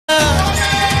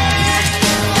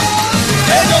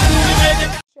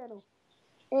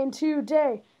and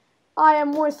today I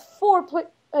am with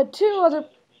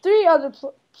three other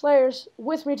players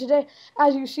with me today.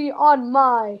 As you see on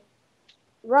my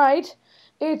right,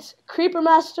 it's Creeper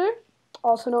Master,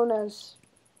 also known as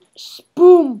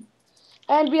Spoom,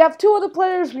 and we have two other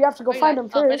players. We have to go find them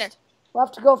first. We'll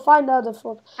have to go find the other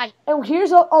folk. And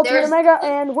here's Ultimate Omega.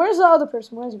 And where's the other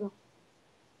person? Where's he go?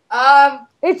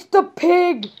 It's the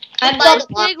pig. I'm the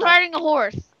pig riding a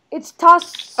horse. It's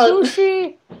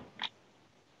TasushiTamusari.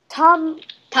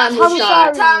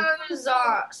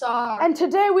 And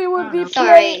today we will be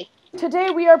playing.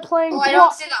 Today we are playing. I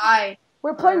don't see the eye.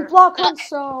 We're playing Block Hunt,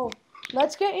 so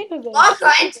let's get into this. Block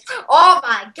Hunt? Oh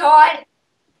my god.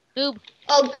 Noob.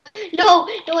 Oh no,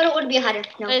 I don't want to be a hunter.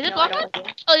 No, is it no, Block I don't Hunt? want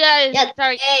to be. Oh yeah, Yeah.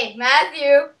 sorry. Hey,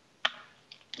 Matthew.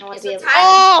 I want to be a.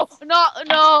 Oh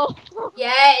no.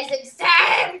 Yes, it's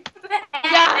time.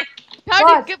 Yeah.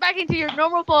 Time to get back into your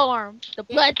normal form. The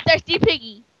bloodthirsty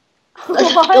piggy.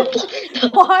 What?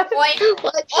 What? Wait, Oink,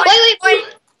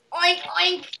 oink, oink,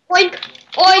 oink,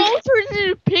 He oink. turns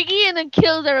into a piggy and then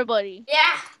kills everybody.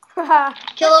 Yeah.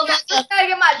 Kill him. Just gotta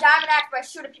get my diamond axe by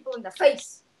shooting people in the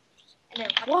face. And then,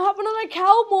 What happened to my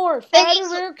cow morph? I had a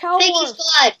rare cow Piggy morph.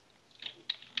 squad.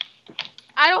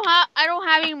 I don't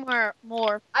have any more.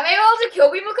 I'm able to kill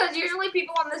people because usually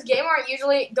people on this game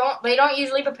don't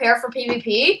usually prepare for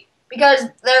PvP because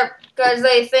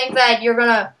they think that you're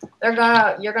gonna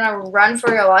run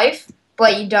for your life,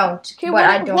 but you don't. Okay, but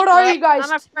I don't. what are you guys?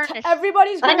 I'm a furnace.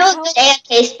 Everybody's I gonna know the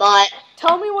AFK spot.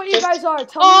 tell me what you Just- guys are.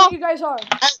 Tell me what you guys are.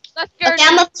 Let's Okay,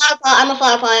 I'm a flower pot. I'm a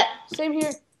flower pot. Same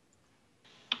here.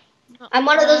 I'm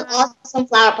one of those awesome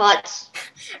flower pots.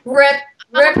 Rip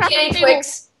I'm a Kitty crafting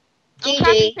Twix.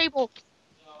 GG. Table.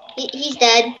 He's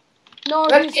dead. No,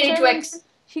 Rip Kitty Twix.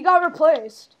 he got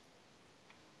replaced.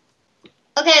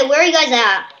 Okay, where are you guys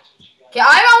at? Okay,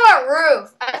 I'm on a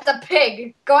roof as a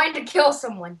pig going to kill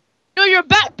someone. No, you're a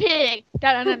bat pig.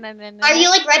 Are you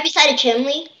like right beside a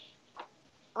chimney?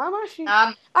 I'm actually.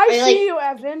 Um, I are you, see like- you,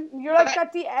 Evan. You're like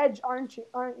at the edge, aren't you?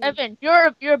 Evan,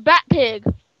 you're a bat pig.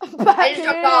 I just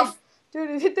jumped off.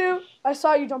 Dude, I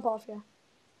saw you jump off. Yeah.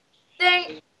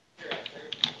 Ding.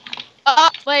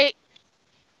 Wait.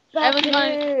 Bat Evan's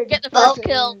gonna pig. get the Oh. first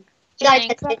kill. You guys,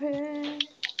 Bat pig.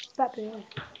 Bat pig.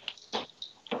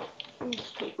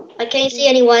 I can't see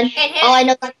anyone. Hit. All I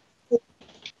know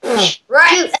is Right.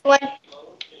 shoot, everyone.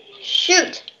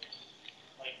 Shoot.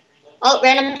 Oh,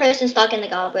 random person stuck in the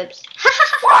cobwebs.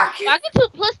 Fuck. Back into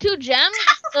 +2 gems.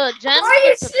 Gems. Are you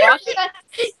with the block-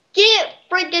 serious? Get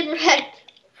freaking wrecked.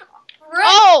 Rip.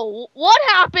 Oh, what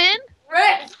happened?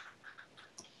 Rip.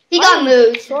 He got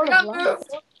moved. Sort I of. got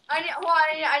moved. I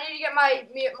need to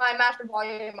get my master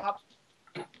volume up.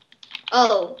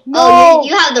 Oh. No. Oh,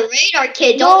 you have the radar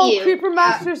kit, don't No, you? Creeper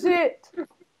Master's it.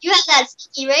 You have that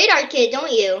sneaky radar kit, don't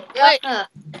you? Yep.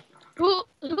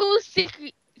 Who's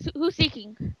seeking? Who's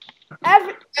seeking?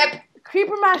 Evan, Rip.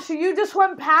 Creeper Master, you just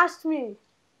went past me.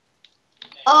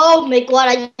 Oh my god,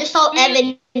 I just saw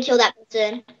Evan kill that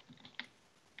person.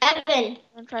 Evan.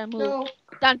 I'm trying to move. No.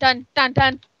 Dun dun dun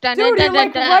dun dun Dude, dun you're dun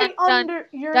like dun right dun under.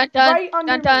 You're dun dun right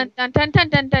under dun dun me. dun dun dun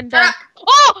dun dun Shut dun. up.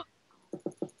 Oh!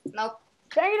 Nope.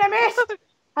 Dang it, I missed.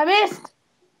 I missed.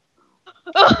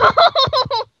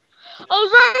 I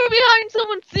was right behind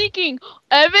someone seeking.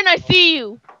 Evan, I see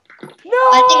you. No.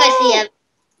 I think I see Evan.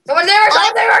 Someone's there.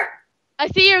 Someone's there. I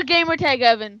see your gamer tag,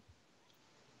 Evan.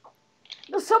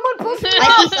 Someone push me I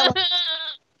off. see someone.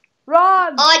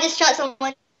 Run. Oh, I just shot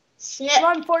someone. Snip.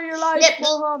 Run for your life. Snip.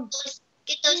 Wilhelm.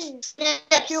 Get those snips.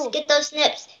 Kill. Get those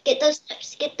snips. Get those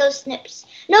snips. Get those snips.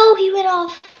 No, he went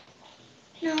off.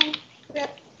 No.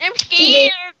 I'm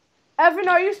scared. Evan,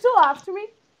 are you still after me?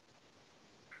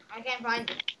 I can't find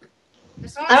you.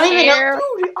 There's I don't even know. There.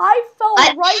 Dude, I fell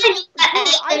I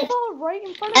I fell right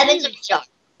in front of Evan's a you.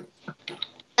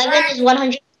 radar. Evan is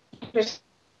 100%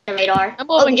 radar. I'm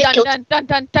Oh, moving. he just Dun killed. dun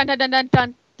dun dun dun dun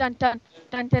dun dun dun dun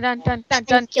dun dun dun dun dun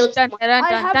dun Killed dun someone. dun I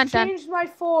dun have dun. changed my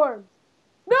form.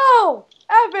 No,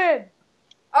 Evan.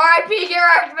 R.I.P. Get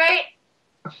wrecked, mate.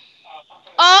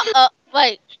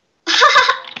 Wait.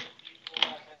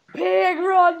 Pig,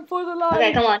 run for the life.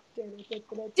 Okay, come on.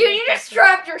 Dude, you just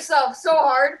trapped yourself so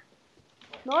hard.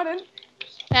 No, I didn't.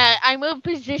 I moved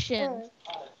position.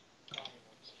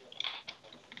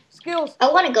 Skills.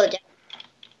 I want to go down.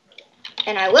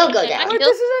 And I will go down. Wait,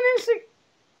 this is an instant.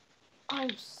 I'm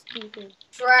stupid.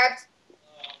 Trapped.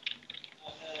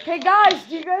 Hey guys,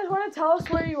 do you guys want to tell us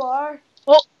where you are?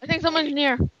 Oh, I think someone's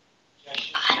near.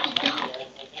 I don't know.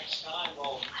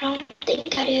 I don't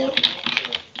think I do.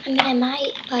 I mean, I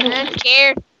might. But I don't I'm know.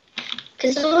 scared.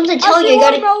 Because once I I tell you, see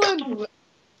you're watermelon.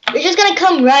 you're just gonna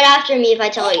come right after me if I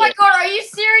tell Oh you. my god, are you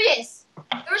serious?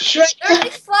 There's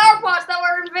these flower pots that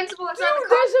were invincible inside Dude, the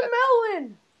car. there's a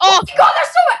melon. Oh, Oh my god, there's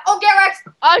so much. Oh, get Rex.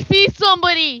 I see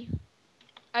somebody.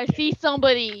 I see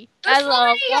somebody. There's As so a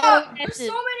many. wall There's so fences.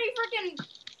 many freaking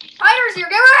hiders here.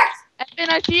 Get Rex. And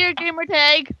I see your gamer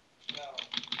tag.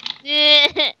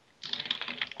 Yeah.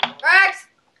 Rex.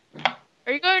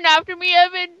 Are you going after me,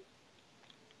 Evan?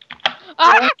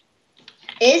 Ah!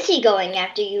 Is he going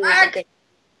after you? Is a good.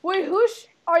 Wait,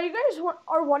 are you guys?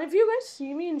 Are one of you guys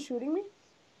see me and shooting me?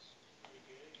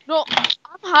 No,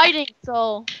 I'm hiding.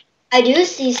 So I do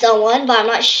see someone, but I'm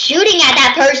not shooting at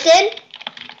that person.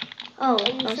 Oh,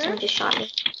 Are you sure? someone just shot me.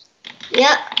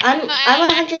 Yep, I'm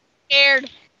 100. scared.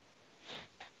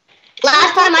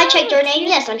 Last time I checked your name,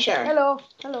 yes, I'm sure. Hello.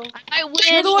 I might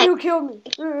You're the win. one who killed me.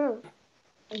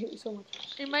 I hate you so much.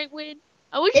 I might win.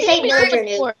 I wish This you ain't could villager be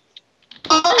news. more.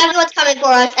 Oh, everyone's coming for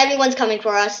us. Everyone's coming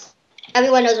for us.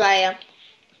 Everyone knows where I am.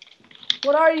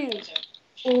 What are you?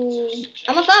 Ooh,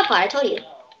 I'm a flower pot, I told you.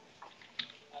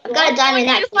 I've got a diamond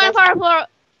I need axe. to find a flower.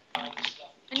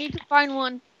 I need to find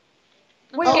one.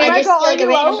 Wait, Oh, I Omega, just see, are like, a you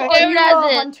random out? person. Are you Where is a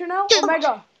it? hunter now? Dude.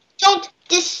 Omega. Don't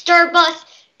disturb us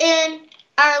in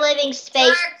our living space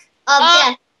Rex. of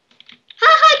death.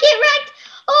 Haha, get wrecked!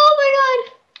 Oh my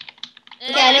god.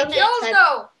 Okay, I know Kills this.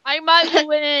 though. I might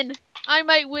win. I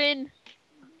might win.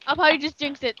 I'll probably just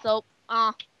jinx it. So,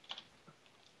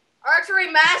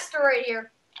 Archery master right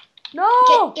here.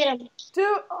 No! Get him.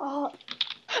 Dude,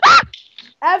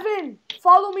 Evan,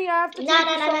 follow me. I have to No, take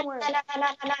no, you no, no, no, somewhere. no, no, no,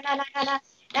 no, no, no, no, no,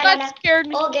 that no. scared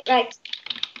me. Oh, get wrecked.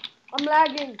 I'm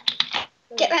lagging.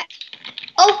 Get wrecked.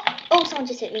 Oh, someone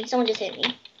just hit me. Someone just hit me.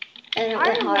 And it I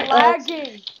went am hard.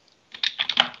 lagging.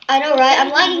 I know, right? I'm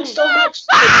lagging so much.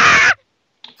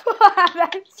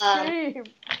 That scream.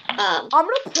 I'm gonna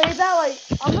play that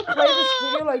I'm gonna play this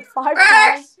video like 5 times.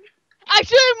 Rex. I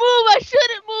shouldn't move. I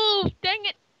shouldn't move. Dang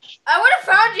it. I would have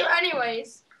found you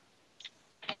anyways.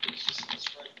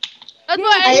 That's Yeah,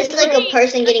 why I I just like a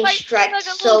person getting like struck a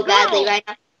so little badly girl. right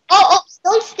now. Oh,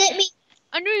 don't snip me.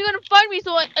 I knew you were gonna find me,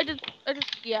 so I just,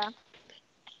 yeah.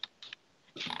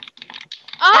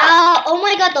 Ah! Oh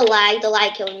my god, the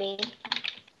lag killed me.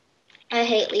 I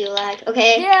hate Leo lag.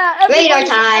 Okay. Yeah, Radar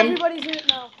time. Everybody's in it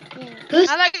now. Who's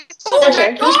I like.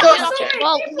 Sculpture? Who's God, Sculpture? so many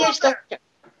Well, people Here's up there. Sculpture.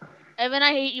 Evan,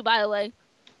 I hate you, by the way.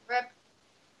 Rip.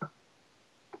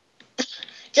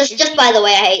 Just by the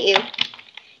way, I hate you.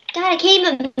 God, I can't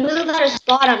even move out of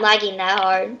spot. I'm lagging that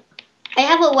hard. I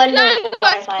have a window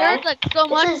Wi-Fi. There's like so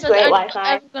much. This is great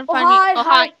Wi-Fi. Everyone's gonna Oh, find me. hi, Oh,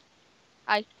 hi.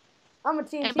 Hi. I'm a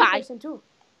TNT And bye. person too.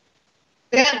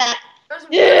 We're back.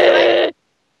 There's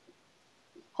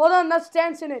Hold on, let's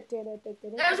dance in it. one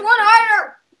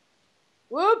hider.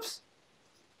 Whoops.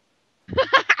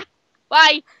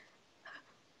 Bye.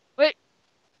 Wait.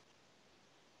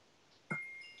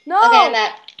 No. Okay, I'm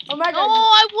back. Oh my No, god.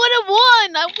 I would have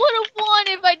won. I would have won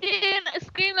if I didn't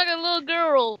scream like a little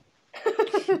girl.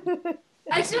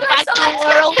 As soon as I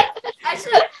saw that, as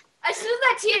soon as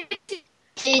that TNT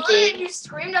GG. you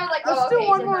screamed, I was like, Let's oh, do okay,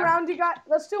 one he's in more there. round, you got.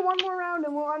 Let's do one more round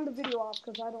and we'll end the video off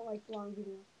because I don't like long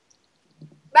videos.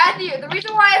 Matthew, the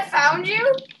reason why I found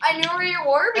you, I knew where you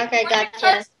were Okay, because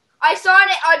gotcha. I saw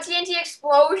a TNT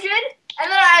explosion,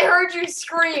 and then I heard you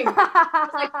scream. like,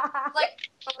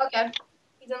 oh, okay,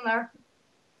 he's in there.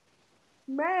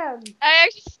 Man,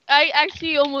 I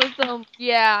actually almost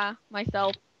yeah,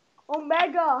 myself.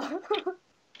 Omega.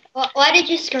 Why did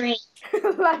you scream?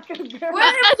 Like a girl.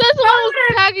 Where That's the one who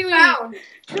was attacking me. found?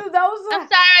 Dude, that was I'm a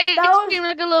sorry. that I was- screamed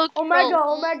like a little Omega,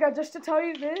 girl. Omega. Just to tell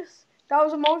you this, that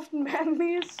was the most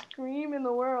manliest scream in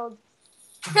the world.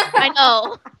 I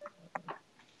know.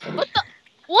 What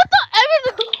the?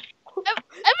 Evan's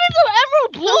an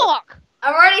emerald block.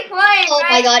 I'm already playing. Oh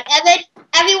right? my god, Evan!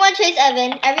 Everyone chase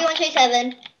Evan! Everyone chase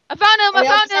Evan! I found him. I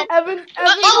found him. Evan's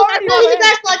Oh, already he's a playing.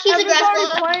 grass block! He's a Evan's grass already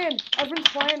block! playing. Evan's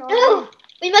playing No! already.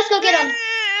 We must go get him!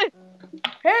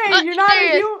 Hey, you're not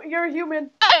serious. you're a human.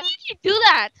 How did you do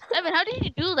that, Evan? How did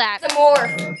you do that? Some more.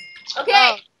 Okay,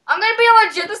 Oh. I'm gonna be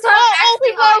legit this time. Oh,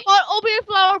 Actually open flower hide. pot. Open your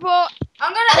flower pot. I'm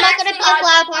I'm not gonna actually be a flower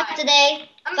hide pot today.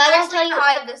 I'm But I won't actually tell you. gonna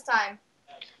hide this time.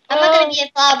 I'm not gonna be a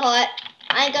flower pot.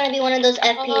 I ain't gonna be one of those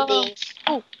FP Oh. things.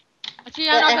 Actually,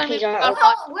 I'm not gonna be FPs are flower open.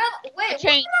 pot. Wait, what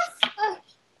Change. the fuck?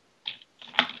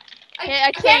 Okay, I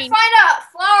I can't changed. find a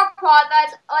flower pot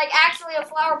that's like actually a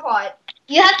flower pot.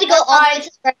 You have to go all the way to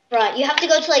the very front. You have to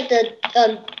go to like the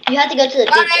You have to go to the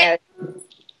beach Alright. area.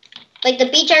 Like the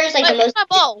beach area is like Wait, the where's most.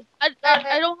 my bow?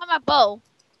 I don't have my bow.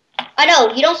 I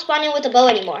know you don't spawn in with a bow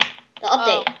anymore. The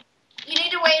update. You need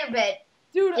to wait a bit.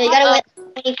 Dude, Yeah, you gotta wait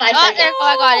 25 Oh, seconds. there. Oh,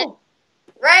 I got it.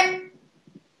 Red.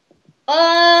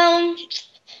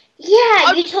 Yeah,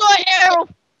 Oh, you just told saw an arrow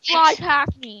fly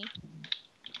past me.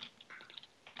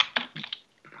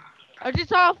 I just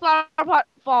saw a flower pot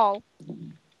fall.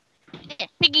 Yeah,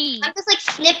 piggy. I'm just like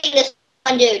snipping this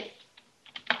one dude.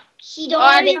 He don't Where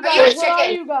are have you it. guys? you Where are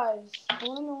chicken? you guys? I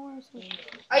wanna know where it's at.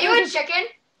 Are you a chicken?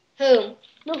 Who?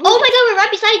 No, Oh my god, we're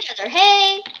right beside each other.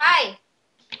 Hey. Hi.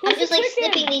 who's I'm just the like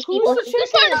chicken? snipping these Who's people. the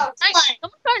chicken?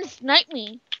 Someone's trying to snipe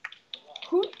me.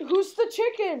 Who's the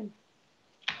chicken?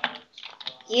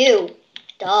 You.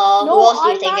 Duh. Who No, else do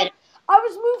you I'm think not. it? I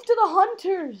was moved to the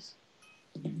hunters.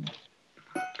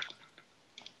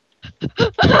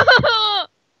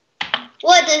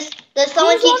 What does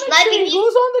someone Who's keep on the sniping tree? me?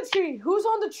 Who's on the tree? Who's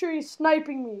on the tree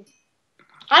sniping me?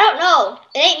 I don't know.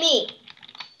 It ain't me.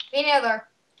 Me neither.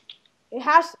 It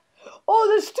has. Oh,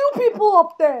 there's two people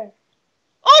up there.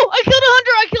 Oh, I killed a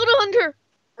hunter. I killed a hunter.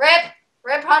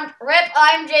 Rip,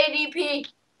 I'm JDP.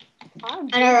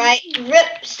 I know, right?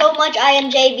 Rip so much I am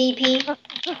JVP.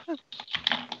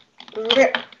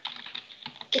 Rip.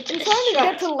 Get to I'm the trying to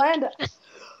get to shot. land.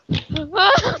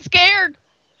 I'm scared.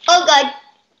 Oh god.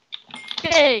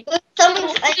 Okay.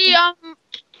 Someone's See,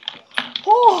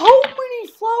 Oh, how many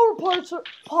flower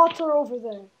pots are over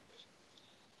there?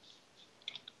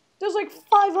 There's like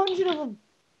 500 of them.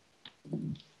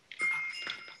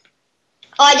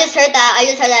 Oh, I just heard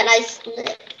that. Nice.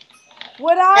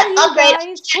 What are you Upgrade.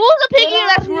 guys? who's the piggy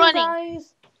What that's are you running?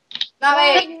 guys? Not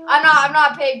Why me. you- I'm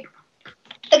not a pig.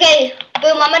 Okay,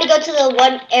 boom, I'm gonna go to the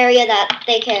one area that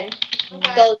they can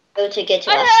Okay. go to get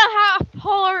to I us. had a half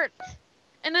heart,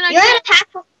 and then I You're killed. at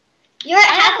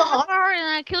half a heart.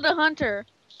 And I killed a hunter.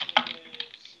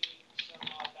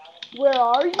 Where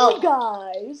are you Oh.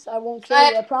 guys? I won't kill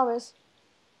you, I promise.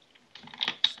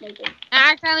 Sniping.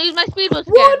 I accidentally used my speed boost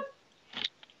again. What?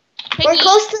 We're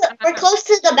close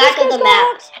to the back of the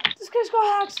map. This guy's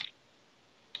got hacks.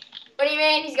 What do you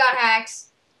mean he's got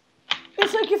hacks?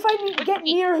 It's like if I get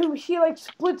near him, he like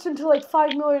splits into like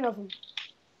 5 million of them.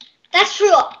 That's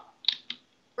true.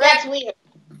 That's Rip, weird.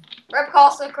 Rip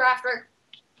Costa Crafter.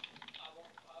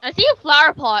 I see a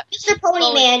flower pot. Mr.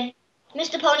 Ponyman.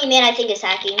 Mr. Ponyman, I think, is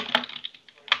hacking.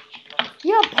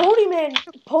 Yeah,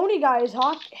 Pony guy is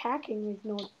hacking.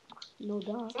 Like no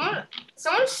doubt.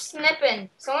 Someone's snipping.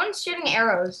 Someone's shooting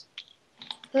arrows.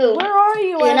 Who? Where are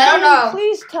you? Dude, And I don't know.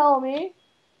 Please tell me.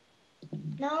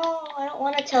 No, I don't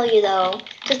want to tell you though,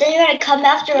 because then you're gonna come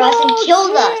after us and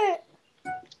kill us. Shit.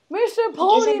 Mr.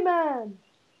 Ponyman.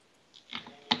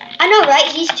 I know, right?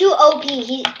 He's too OP.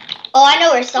 Oh, I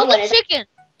know where someone Who's is. a chicken?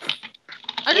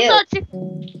 I just Ew. saw a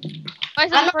chicken. I'm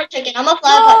not a chicken. I'm a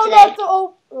flower pot today. Not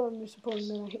the Mr.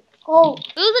 Ponyman. Oh.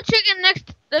 Who's a chicken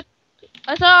next?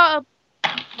 I saw a...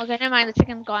 Okay, never mind. The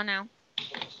chicken's gone now.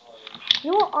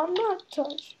 You know what? I'm not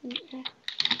touching it.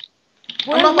 I'm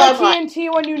Where's a my flower pot.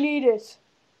 TNT when you need it?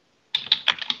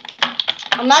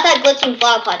 I'm not that glitching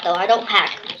flower pot though. I don't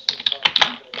hack.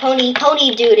 Pony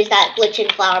dude is that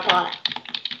glitching flower pot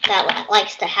that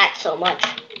likes to hack so much,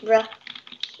 bruh.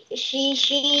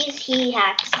 He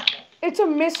hacks. It's a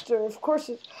Mister, of course.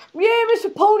 Yay,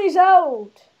 Mr. Pony's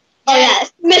out. Oh yeah,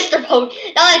 Mr. Pony.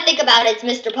 Now that I think about it, it's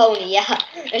Mr. Pony. Yeah,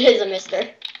 it is a Mister.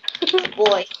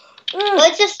 Boy. Well,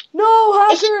 it's just No,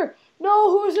 hacker.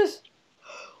 No, who is this?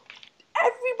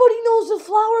 Everybody knows the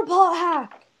flower pot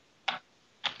hack.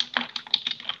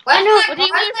 I know. What do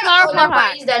you mean flower pot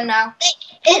hack? He's dead now.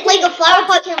 it like a flower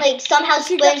pot can like somehow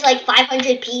split into like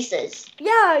 500 pieces,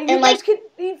 Yeah, you And, guys like, can.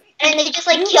 and they just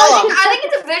like You kill guys them. I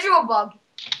think it's a visual bug.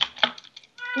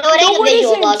 No, it ain't No, a it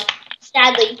visual isn't. bug.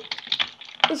 Sadly.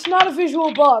 It's not a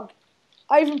visual bug.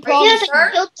 I even You promise. just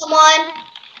killed someone.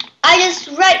 I just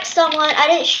wrecked someone. I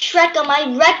didn't shrek them.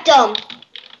 I wrecked them.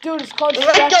 Dude, it's called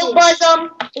Recto shrekking.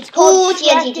 bosom. It's Ooh, called TNT,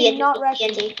 shrekking, TNT, not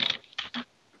wrecking. TNT.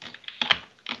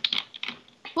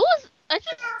 Who's... I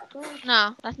just...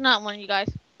 No, that's not one of you guys.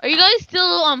 Are you guys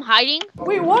still hiding?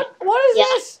 Wait, what? What is Yeah.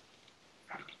 this?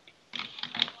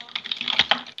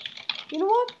 You know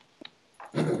what?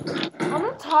 I'm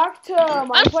gonna talk to I'm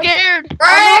Mindplex. scared. I'm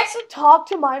Right? gonna talk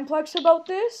to Mindplex about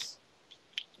this.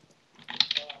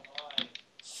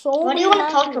 So What do many you want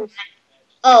to talk to? hackers.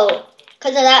 Oh,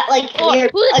 because of that like Oh,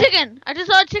 weird. who's a chicken? I just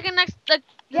saw a chicken next to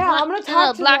Yeah, I'm gonna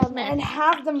talk to them blacksmith. and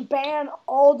have them ban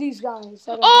all these guys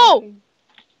that are Oh! hacking.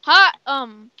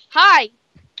 Hi.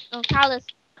 Callus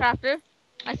Crafter.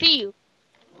 I see you.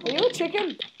 Are you a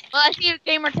chicken? Well, I see your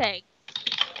gamer tag.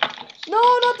 No,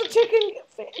 not the chicken.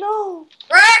 No.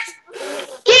 Rex!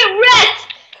 Get wrecked!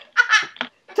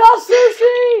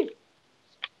 Tasushi!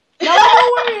 Now I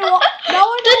know where you are. Now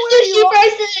I know where you The are.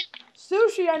 sushi person.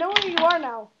 Sushi, I know where you are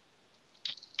now.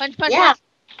 Punch, punch, Yeah. punch.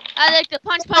 I like to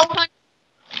punch, punch, punch.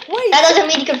 Wait, That doesn't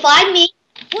mean you can find me.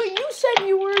 wait, you said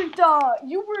you weren't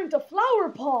a flower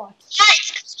pot. Yeah,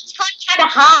 it's 'cause he's trying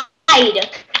to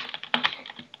hide.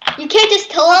 You can't just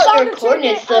tell I out found your a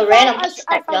coordinates ticket. to a random person.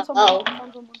 I found someone. Oh, I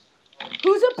found someone.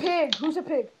 Who's a pig? Who's a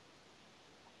pig?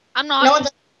 I'm not. no one's.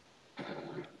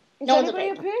 Is No one's a anybody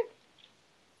a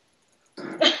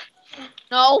pig. pig?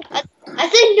 No. I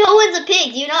said no one's a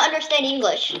pig. Do you not understand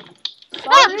English? Sorry,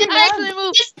 I man. actually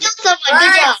moved. Just kill someone.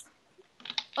 Good job.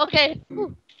 Okay.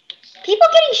 Whew. People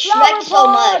getting Flower shreked so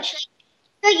pot. much.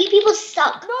 Like, you people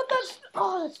suck. Not that.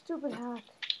 Oh, that stupid hack.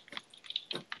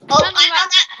 Oh, I found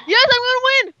that. Yes, I'm gonna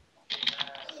win.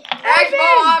 Thanks,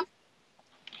 Evan! Mom.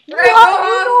 You, Okay, you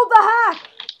know the hack.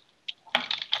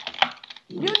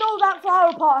 You know that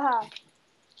flower pot hack.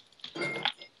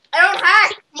 I don't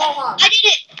hack, Mom. I did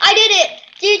it. I did it.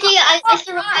 GG. I I'm not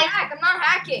survived. hack. I'm not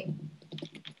hacking.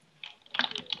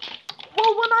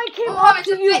 Well, when I came Mom, up it's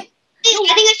to a you, thing.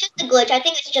 I think it's just a glitch. I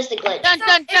think it's just a glitch. Dun dun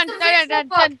dun It's a dun dun visual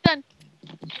dun dun.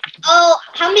 Oh,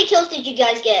 how many kills did you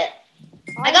guys get?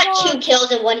 I got got 2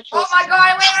 kills and 1 kill. Oh my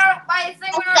god, my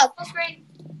thing went on full screen.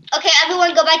 Okay,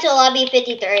 everyone go back to the lobby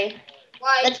 53.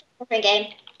 Why? That's a different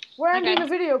game. we're ending Okay. the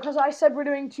video because I said we're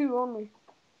doing 2 only.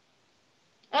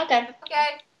 Okay. Okay.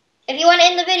 If you want to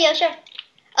end the video, sure.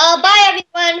 Bye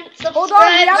everyone. Subscribe, Hold on,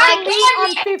 we have to like,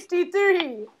 meet on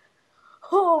 53.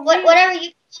 Oh, man. whatever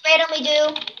you randomly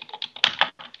do.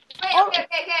 Wait,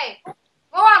 okay.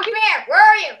 Mom, come here. Where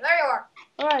are you? There you are.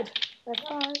 Alright.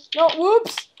 No,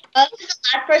 whoops. Who's the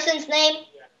last person's name?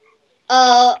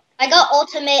 I got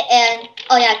ultimate and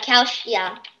oh yeah, Couch.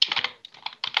 Yeah.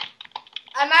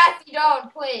 I'm Matthew Doan,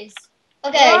 please.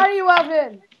 Where Okay. are you,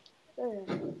 Evan?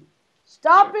 There.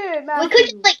 Stop it, Matthew.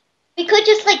 We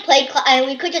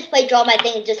could just play draw my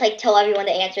thing and just like tell everyone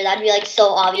the answer. That'd be like so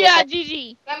obvious. Yeah, Like,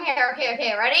 GG. Come here.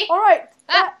 Okay. Ready? Alright.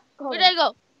 Where'd I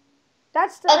go?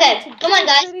 That's the okay, end of come on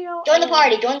today's guys, video, join the and-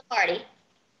 party. Join the party.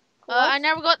 I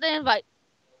never got the invite.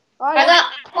 I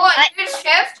got. Hold on. Do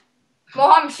shift.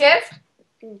 Moham, shift.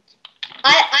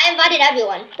 I invited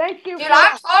everyone. Thank you Dude, for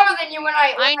I'm taller than you when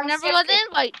I I'm never got the shifting.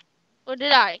 invite. Or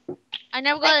did I? I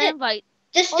never got the invite.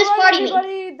 Just Alright, party me.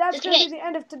 everybody, that's Just going to me. be the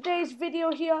end of today's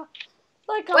video here.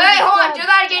 Like, Wait, hold on. Do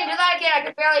that again. I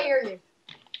can barely hear you.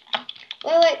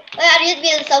 Wait. I need to be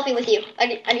in the selfie with you. I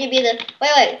need to be in the.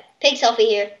 Wait. Pig selfie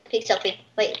here. Pig selfie.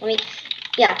 Wait, let me.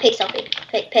 Yeah, pig selfie.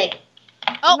 Pig.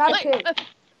 Oh, Not wait. pig.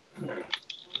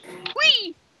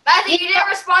 Whee! Matthew, you didn't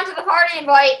respond to the party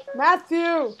invite.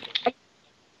 Matthew.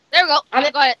 There we go. I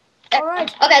got it.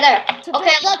 Alright. Okay, there. Today,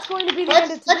 Okay, that's going to be the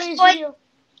let's- end of let's today's join- video.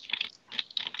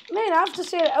 Man, I have to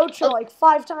say the outro like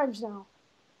 5 times now.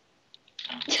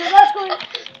 So that's going.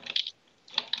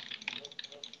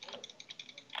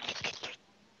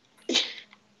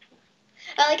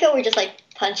 I like how we're just like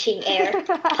punching air.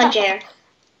 Punch air.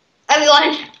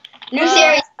 Everyone, new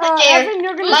series. Punch air. Evan,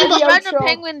 you're Who's gonna do this the random outro.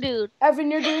 penguin dude?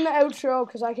 Evan, you're doing the outro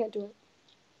because I can't do it.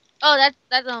 Oh, that's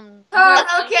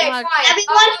Okay, uh, fine.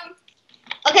 Everyone?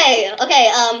 Okay.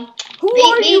 Who Be-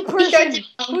 are be- you, be person? sure to,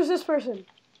 Who's this person?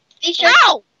 Be sure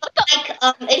Ow! to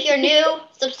like if you're new,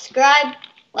 subscribe.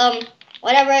 Whatever. No,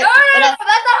 Whatever. that's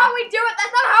not how we do it.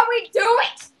 That's not how we do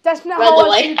it. That's not By how the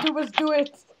us way. YouTubers do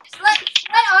it. Just let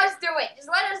us do it. Just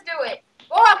let us do it.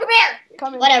 Oh, come here.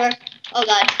 Come in. Whatever. Oh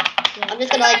God. I'm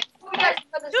just gonna like. Hope you guys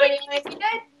enjoyed this video. And if you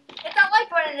did, hit that like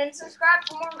button and subscribe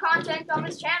for more content on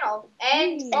this channel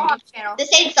and Mom's channel. This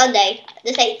ain't Sunday.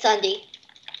 This ain't Sunday.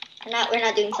 We're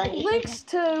not doing Sunday. Links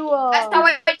to That's how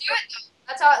I do it.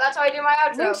 Though. That's how I do my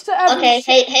outro. links to Evan's Okay.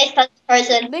 Hey,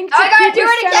 person. link Now to I gotta do Peter's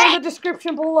it channel in again. the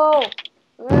description below.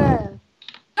 Yeah.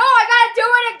 No, I gotta do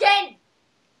it again.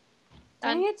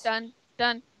 Dang it. Dun.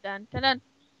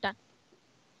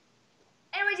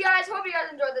 Anyways, guys, hope you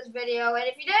guys enjoyed this video, and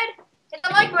if you did, hit the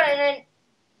like button.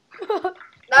 And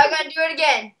now I gotta do it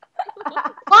again.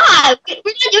 Why? We're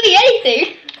not doing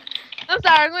anything. I'm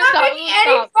sorry. I'm gonna Not stop. making any I'm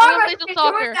gonna progress play in some doing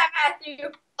soccer. that, Matthew.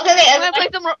 Okay, wait. I'm gonna play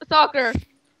some soccer.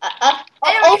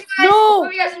 Anyways, guys, no.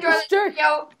 hope you guys enjoyed this Jerk.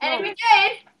 video, and if No. you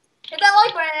did, hit that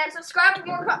like button and subscribe for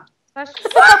more content. That's-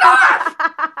 Fuck off!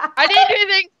 I didn't do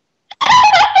anything.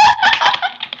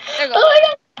 There we go. Oh my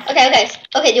God.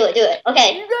 Okay, do it.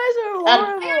 Okay. You guys are I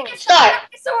gotta horrible. get Start.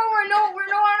 somewhere where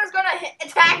no one is gonna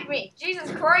attack me.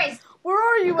 Jesus Christ! Where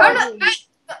are you, Come Evan?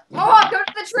 to Mohawk, go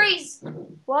to the trees.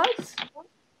 What?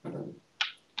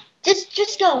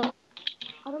 Just go.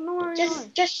 I don't know where you are.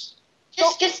 Just.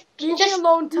 Leave me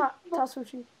alone,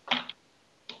 Tasushi.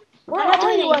 Where I'm not are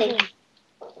doing you, anything. Evan?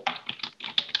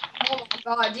 Oh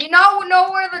my God! Do you not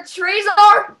know where the trees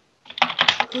are?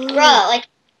 Bruh, like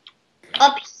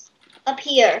up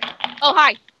here. Oh,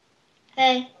 hi.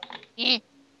 Hey. Yeah.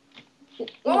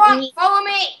 Mohawk, follow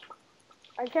me.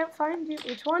 I can't find you.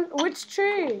 Which one? Which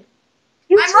tree?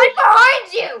 I'm right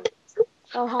behind you.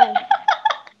 Oh, hi.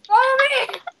 Follow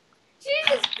me.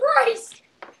 Jesus Christ!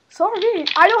 sorry.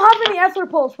 I don't have any ether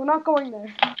pulse. We're not going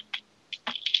there.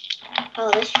 Oh,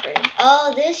 this tree.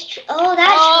 Oh, this tree. Oh,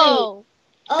 that Oh.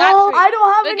 tree. That Oh, tree. I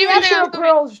don't have Wait, any give me a second, ether I'm coming.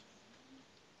 pearls.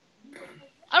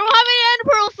 I don't have any ender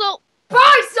pearls, so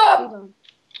Buy some. Hold on.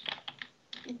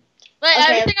 wait,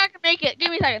 Okay. I think I can make it. Give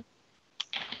me a second.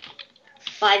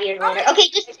 5 years later. Okay,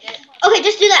 just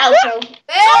do the outro.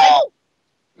 Hey!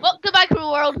 Well, goodbye,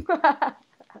 cruel world.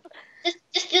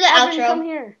 Just do the Evan, come outro.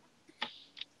 here.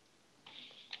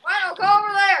 Rhino, go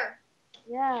over there.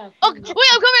 Yeah. Oh, wait,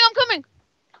 I'm coming.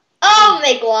 Oh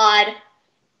my god.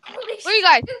 Holy Where are you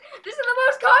guys? This is the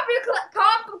most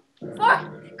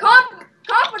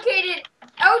complicated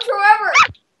outro ever.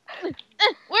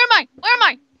 Where am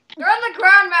I? You're on the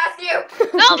ground,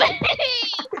 Matthew. Help me!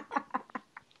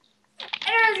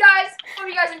 Anyways, guys, hope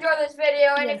you guys enjoyed this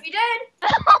video, and Yes. if you did,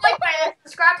 like button,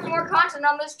 subscribe for more content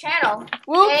on this channel.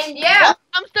 Whoops. And yeah,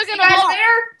 I'm stuck see in you a guys wall.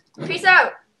 later. Peace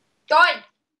out.